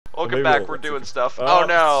Welcome back. We're doing stuff. Oh, Oh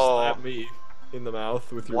no! Slap me in the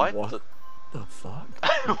mouth with your What? The fuck?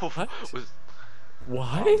 What? Was-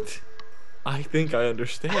 What? I think I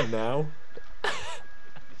understand now.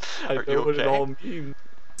 I Are know you what it okay? all means.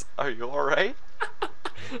 Are you alright?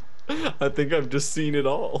 I think I've just seen it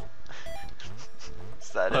all. Is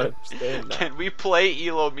that I it? understand now. Can we play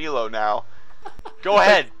Elo Milo now? Go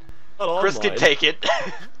ahead. Not Chris can online. take it.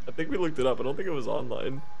 I think we looked it up. I don't think it was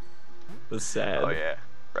online. That's sad. Oh yeah,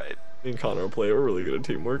 right. Me and Connor will play. We're really good at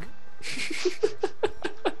teamwork.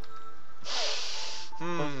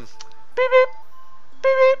 Hmm. Beep beep.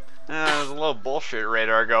 Beep beep. There's a little bullshit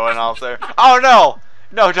radar going off there. Oh no!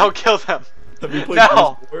 No, don't kill them. Have you played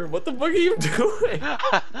No! Gears of War? What the fuck are you doing?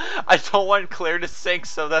 I don't want Claire to sink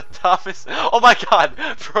so that Thomas. Oh my god!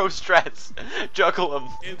 Pro strats. Juggle him.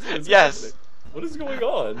 It's Yes. happening. What is going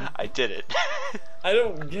on? I did it. I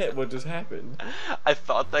don't get what just happened. I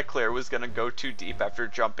thought that Claire was gonna go too deep after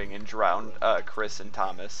jumping and drown Chris and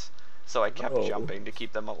Thomas. So I kept Oh. jumping to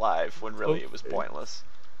keep them alive when really it was Okay. pointless.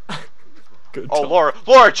 Good Oh, job.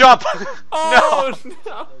 Laura, jump! Oh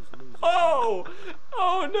no! Oh!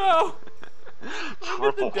 Oh no!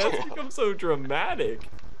 How did the Triple deaths kill. become so dramatic?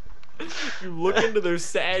 You look into their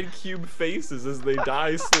sad cube faces as they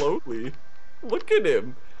die slowly. Look at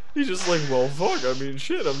him. He's just like, well, fuck. I mean,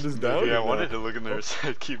 shit. I'm just down. Yeah, I now. wanted to look in their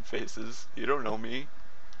sad cube faces. You don't know me.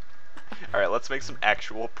 Alright, let's make some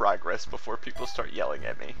actual progress before people start yelling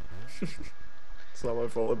at me. It's not my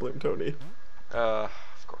fault. I blame Tony. Of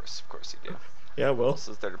course you do. Yeah, Who well, else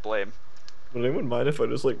is there to blame? would anyone mind if I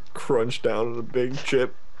just like crunch down on a big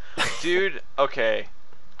chip? Dude, okay.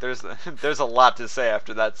 There's a lot to say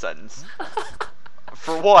after that sentence.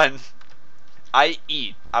 For one, I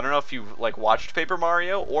eat. I don't know if you like watched Paper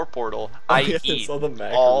Mario or Portal. I yes, I eat saw the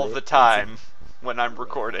macro all the reference. time when I'm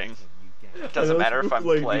recording. It I doesn't know matter if people, I'm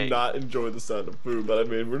like, do playing. not enjoy the sound of food, but I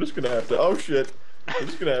mean, we're just gonna have to. Oh shit! We're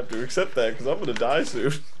just gonna have to accept that because I'm gonna die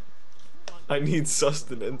soon. I need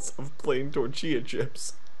sustenance of plain tortilla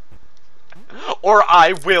chips. Or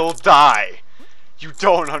I will die. You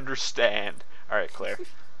don't understand. Alright, Claire.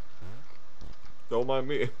 Don't mind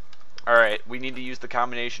me. Alright, we need to use the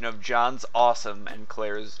combination of John's awesome and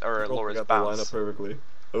Claire's or Oh, Laura's I got the lineup bounce. perfectly.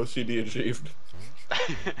 OCD achieved.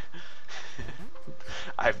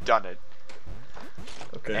 I've done it.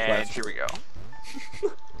 Okay. And flash. here we go.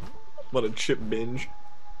 What a chip binge.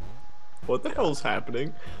 What the hell's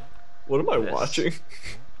happening? What am I This. watching?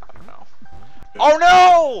 I don't know. Oh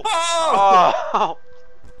no! Oh! Oh!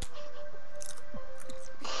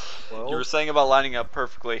 Well, You were saying about lining up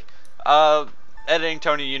perfectly. Editing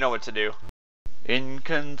Tony, you know what to do.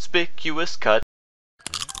 Inconspicuous cut.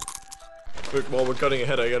 quick, while we're cutting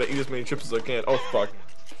ahead, I gotta eat as many chips as I can. Oh fuck!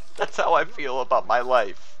 That's how I feel about my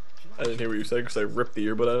life. I didn't hear what you said because I ripped the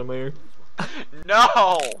earbud out of my ear. No!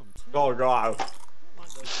 Oh god!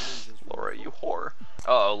 Laura, you whore.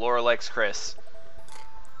 Uh oh, Laura likes Chris.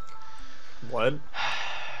 What?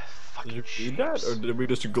 Fucking Did you read that, or did we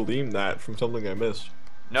just glean that from something I missed?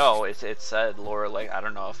 No, it said Laura like, I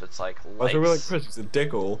don't know if it's like I likes. was like, Chris, he's a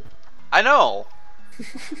dickhole. I know!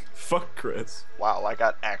 Fuck Chris. Wow, I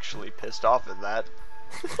got actually pissed off at that.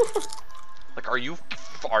 Like, are you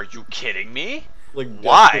kidding me? Like,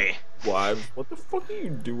 Why? Why? What the fuck are you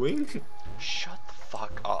doing? Shut the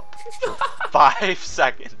fuck up for 5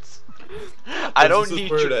 seconds. I don't This is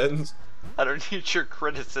need where your it ends. I don't need your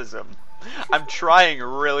criticism. I'm trying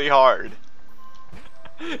really hard.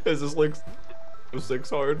 Is this like 6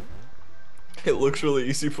 hard? It looks really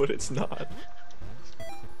easy, but it's not.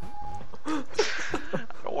 I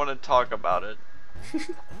don't want to talk about it.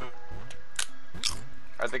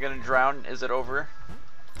 Are they gonna drown? Is it over?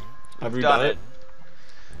 Have we Done done it.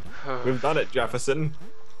 it? We've done it, Jefferson.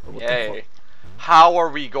 What the Yay. fuck? How are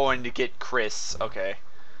we going to get Chris? Okay.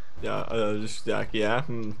 Yeah, just yeah,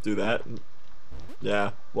 do that.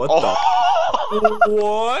 Yeah. What Oh! the?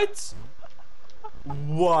 What?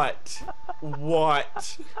 What?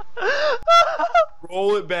 What?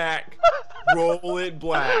 Roll it back. Roll it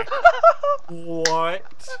black.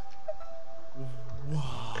 What?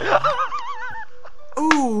 What?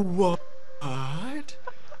 Ooh, what?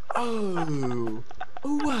 Oh.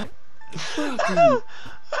 What? Fuck you.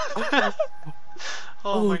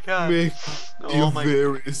 Oh my god. Make Oh you my-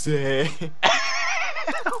 very sad.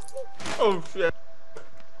 Oh shit.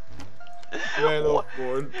 Man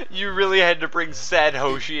overboard. You really had to bring Sad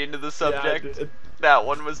Hoshi into the subject. Yeah, I did. That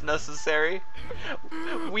one was necessary.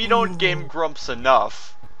 We don't game Grumps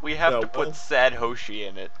enough. We have Yeah, to put well. Sad Hoshi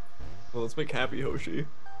in it. Well, let's make Happy Hoshi.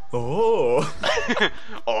 Oh.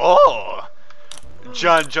 Oh!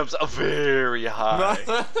 John jumps very high.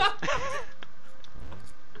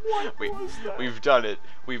 What We, was that? we've done it.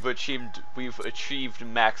 We've achieved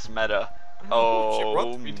max meta. Shit, we're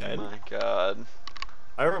Oh on 310. my god.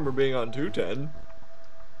 I remember being on 210.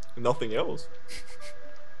 Nothing else.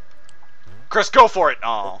 Chris, go for it.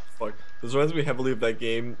 Oh. Fuck. This reminds me heavily of that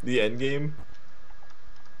game, the end game.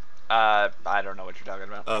 I don't know what you're talking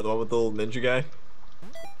about. The one with the little ninja guy.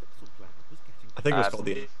 I think it was called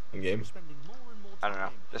the end game. I don't know.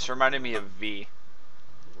 This reminded me of V.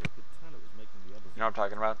 You know what I'm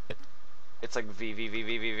talking about? It's like V V V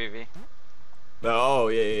V V V V. Oh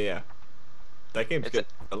yeah. That game's It's good.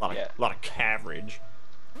 A lot of coverage.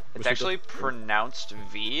 It's actually pronounced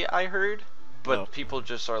V, I heard, but Oh. people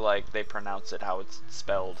just are like they pronounce it how it's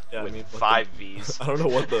spelled Yeah, I with mean, what 5 V's. I don't know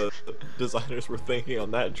what the designers were thinking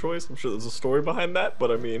on that choice. I'm sure there's a story behind that,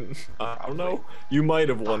 but I mean, I don't know. You might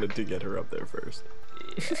have wanted to get her up there first.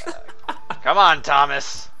 Yeah. Come on,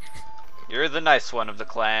 Thomas. You're the nice one of the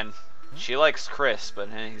clan. She likes Chris, but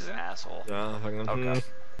he's an asshole. Yeah, Okay.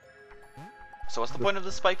 So what's the point of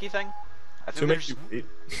the spiky thing? I To think make there's you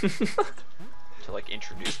wait. to like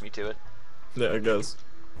introduce me to it. Yeah, I guess.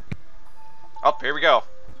 Oh, here we go.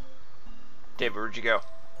 David, where'd you go?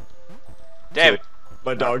 David.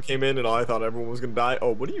 My dog came in and I thought everyone was gonna die.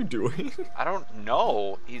 Oh, what are you doing? I don't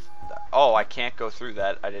know. He's. Oh, I can't go through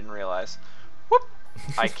that. I didn't realize. Whoop.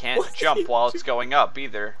 I can't What jump did while you it's going up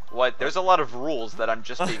either. What? There's a lot of rules that I'm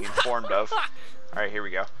just being informed of. All right, here we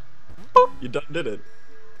go. You done did it.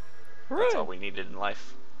 That's all we needed in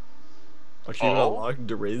life. Achievement Oh. unlocked,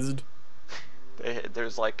 derased.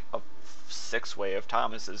 There's like a 6-way of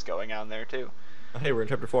Thomases going on there too. Hey, we're in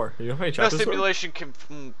chapter 4. You know how many No chapters there are? simulation can.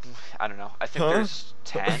 I don't know. I think Huh? there's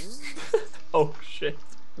 10. Oh shit.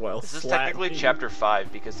 Well, This is slap technically me. chapter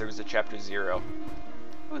 5 because there was a chapter 0.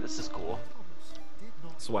 Oh, this is cool.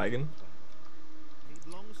 Swaggin.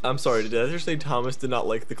 I'm sorry, did I just say Thomas did not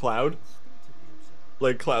like the cloud?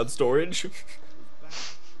 Like cloud storage?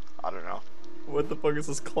 I don't know. What the fuck is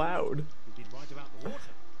this cloud?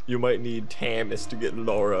 You might need Tamis to get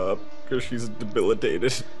Laura up, because she's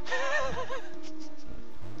debilitated.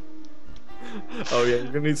 Oh yeah, you're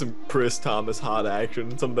gonna need some Chris Thomas hot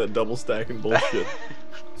action, some of that double stacking bullshit.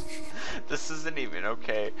 This isn't even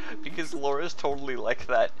okay because Laura's totally like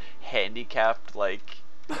that handicapped like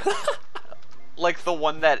the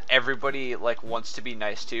one that everybody like wants to be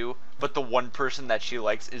nice to, but the one person that she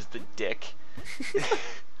likes is the dick. And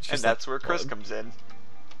She's that's like, where Chris "God." comes in.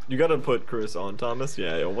 You gotta put Chris on Thomas.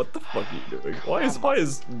 Yeah, yo, what the fuck are you doing? Why is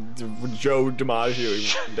Joe DiMaggio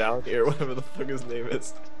even down here? Whatever the fuck his name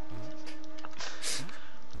is.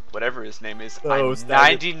 Whatever his name is, No, I'm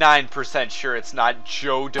stop it. 99% sure it's not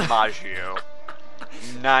Joe DiMaggio.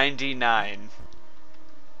 99.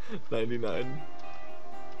 99.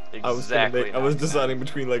 Exactly. I was 99. deciding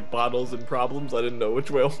between like bottles and problems. I didn't know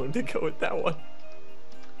which way I wanted to go with that one.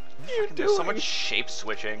 There's so much shape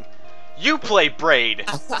switching. You play Braid!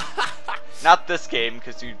 Not this game,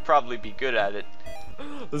 because you'd probably be good at it.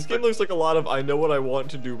 This game looks like a lot of I know what I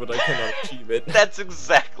want to do, but I cannot achieve it. That's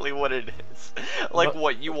exactly what it is. Like,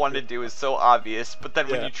 what you want to do is so obvious, but then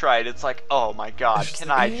when Yeah. you try it, it's like, oh my god, It's can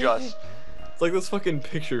just I like, just... It's like those fucking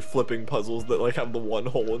picture flipping puzzles that like have the one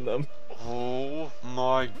hole in them. Oh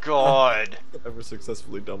my god. I've never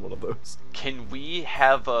successfully done one of those. Can we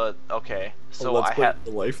have a... Okay, so Let's I play have...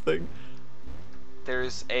 the life thing.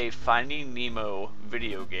 There's a Finding Nemo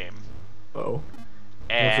video game, Oh.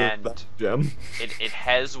 and That's a gem. it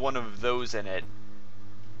has one of those in it,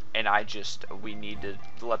 and we need to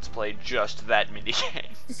let's play just that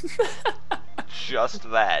minigame. Just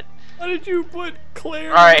that. How did you put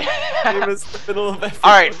Claire Alright. in the middle of everything?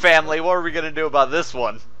 Alright, family, what are we gonna do about this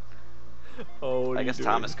one? Oh, what are I you guess doing?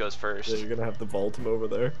 Thomas goes first, Yeah, you're gonna have to vault him over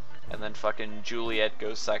there. and then fucking Juliet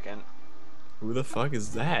goes second. Who the fuck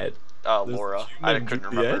is that? There's Laura. a human I named couldn't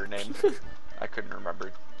remember her name. Juliet? I couldn't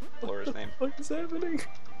remember Laura's name. What is happening?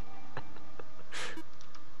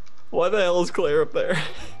 Why the hell is Claire up there?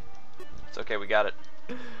 It's okay, we got it.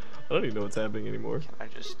 I don't even know what's happening anymore.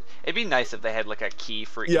 It'd be nice if they had like a key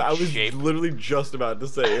for Yeah, I each was shape. literally just about to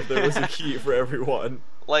say if there was a key for everyone.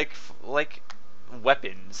 Like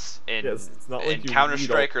weapons in, Yes, it's not like in you Counter need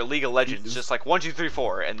Strike all or League of Legends, pieces. just like 1, 2, 3,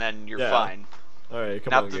 4, and then you're Yeah. fine. Alright,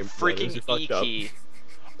 come Not on, the game designers, freaking you E fucked up. key.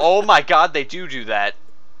 Oh my god, they do that.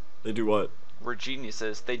 They do what? We're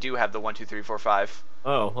geniuses. They do have the 1, 2, 3, 4, 5.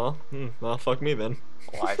 Oh, well, well, fuck me then.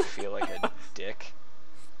 Well, I feel like a dick.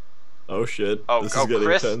 Oh shit, Oh, this is getting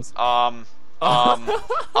Chris. intense.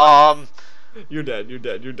 You're dead, you're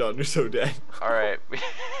dead, you're done, you're so dead. All right.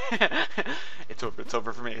 It's over. It's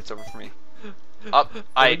over for me. It's over for me. Up.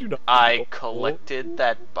 How did you not I go? collected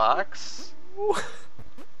that box.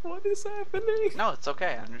 What is happening? No, it's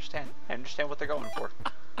okay. I understand. I understand what they're going for.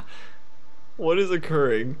 What is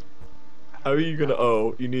occurring? How are you gonna?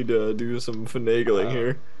 Oh, you need to do some finagling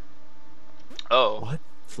here. Oh. What?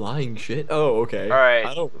 Flying shit? Oh, okay. All right.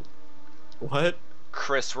 I don't. What?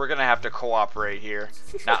 Chris, we're gonna have to cooperate here.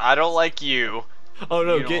 Now, I don't like you. Oh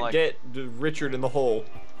no! You don't Get Richard in the hole.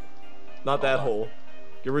 Not that hole.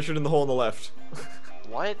 Get Richard in the hole on the left.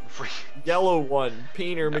 What? Yellow one,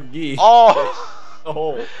 Peter McGee. Oh! The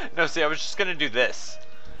hole. No, see, I was just gonna do this.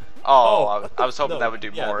 Oh, I was hoping no, that would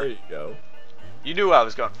do yeah, more. There you go. You knew what I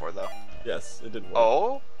was going for, though. Yes, it didn't work.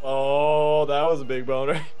 Oh? Oh, that was a big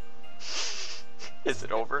boner. Is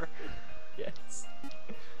it over? Yes.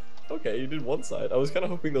 Okay, you did one side. I was kind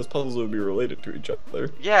of hoping those puzzles would be related to each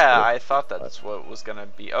other. Yeah, I thought that's what was gonna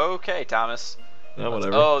be. Okay, Thomas. No,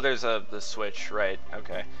 whatever. Oh, there's the switch, right?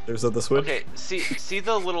 Okay. There's the switch. Okay, see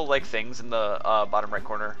the little like things in the bottom right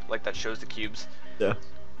corner, like that shows the cubes. Yeah.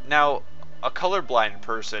 Now, a colorblind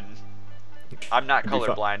person, I'm not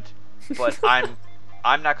colorblind, but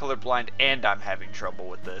I'm not colorblind, and I'm having trouble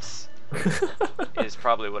with this. Is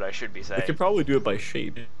probably what I should be saying. They could probably do it by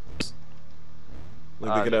shape.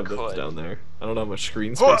 Like they could have those down there. I don't know how much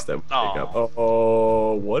screen space that would take up.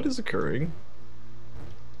 Oh, what is occurring?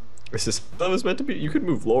 Is this that was meant to be? You could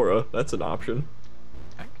move Laura. That's an option.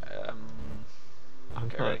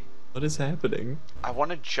 Okay. What is happening? I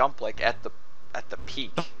want to jump like at the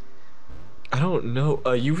peak. I don't know.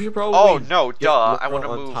 You should probably. Oh no, duh! I want to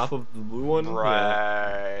move on top of the blue one.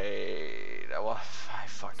 Right. Yeah. Well, I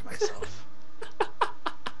fucked myself.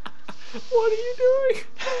 What are you doing?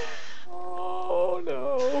 Oh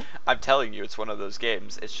no! I'm telling you, it's one of those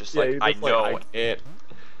games. It's just like I know. I can't.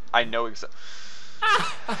 I know exactly.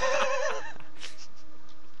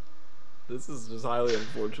 This is just highly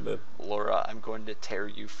unfortunate. Laura, I'm going to tear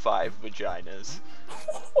you 5 vaginas.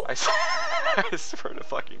 I swear to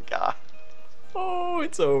fucking God. Oh,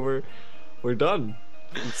 it's over. We're done.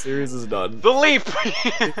 The series is done. The leap!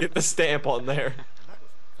 Get the stamp on there.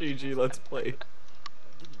 GG, let's play.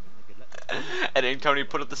 And then Tony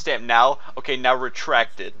put up the stamp. Now, okay, now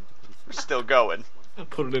retract it. We're still going.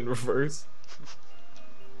 Put it in reverse.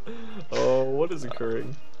 Oh, what is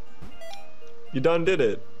occurring? You done did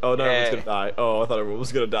it. Oh, no, everyone's gonna die. Oh, I thought everyone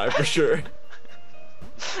was gonna die for sure.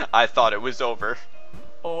 I thought it was over.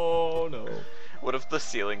 Oh, no. What if the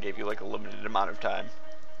ceiling gave you like a limited amount of time?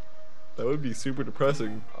 That would be super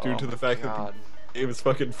depressing due to the fact that the game is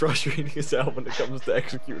fucking frustrating as hell when it comes to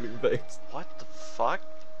executing things. What the fuck?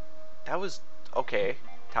 That was... Okay.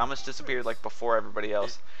 Thomas disappeared like before everybody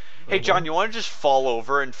else. Hey, John, you want to just fall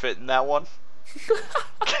over and fit in that one?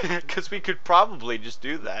 Because we could probably just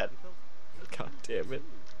do that. God damn it.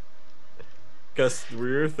 Because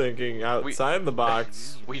we're thinking outside the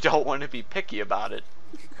box. We don't want to be picky about it.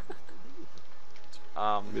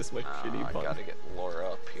 Miss my shitty I pun. gotta get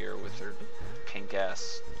Laura up here with her pink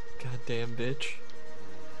ass. Goddamn bitch.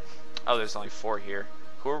 Oh, there's only 4 here.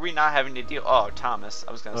 Who are we not having to deal? Oh, Thomas.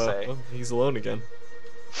 I was gonna say. Well, he's alone again.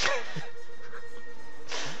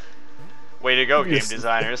 Way to go, game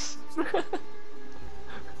designers.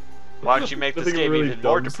 Why don't you make this game really even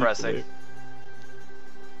more depressing?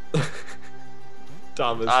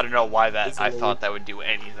 Thomas. I don't know why that. I thought that would do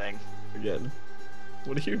anything. Again.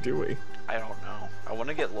 What are you doing? I don't know. I want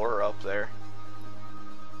to get Laura up there.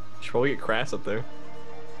 You should probably get Crass up there.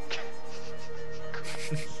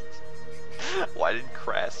 Why did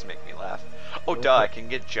Crass make me laugh? Oh, duh, I can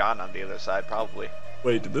get John on the other side, probably.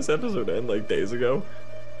 Wait, did this episode end like days ago?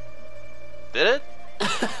 Did it?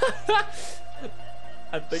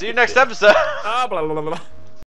 I think See you next episode! Ah, blah, blah, blah, blah.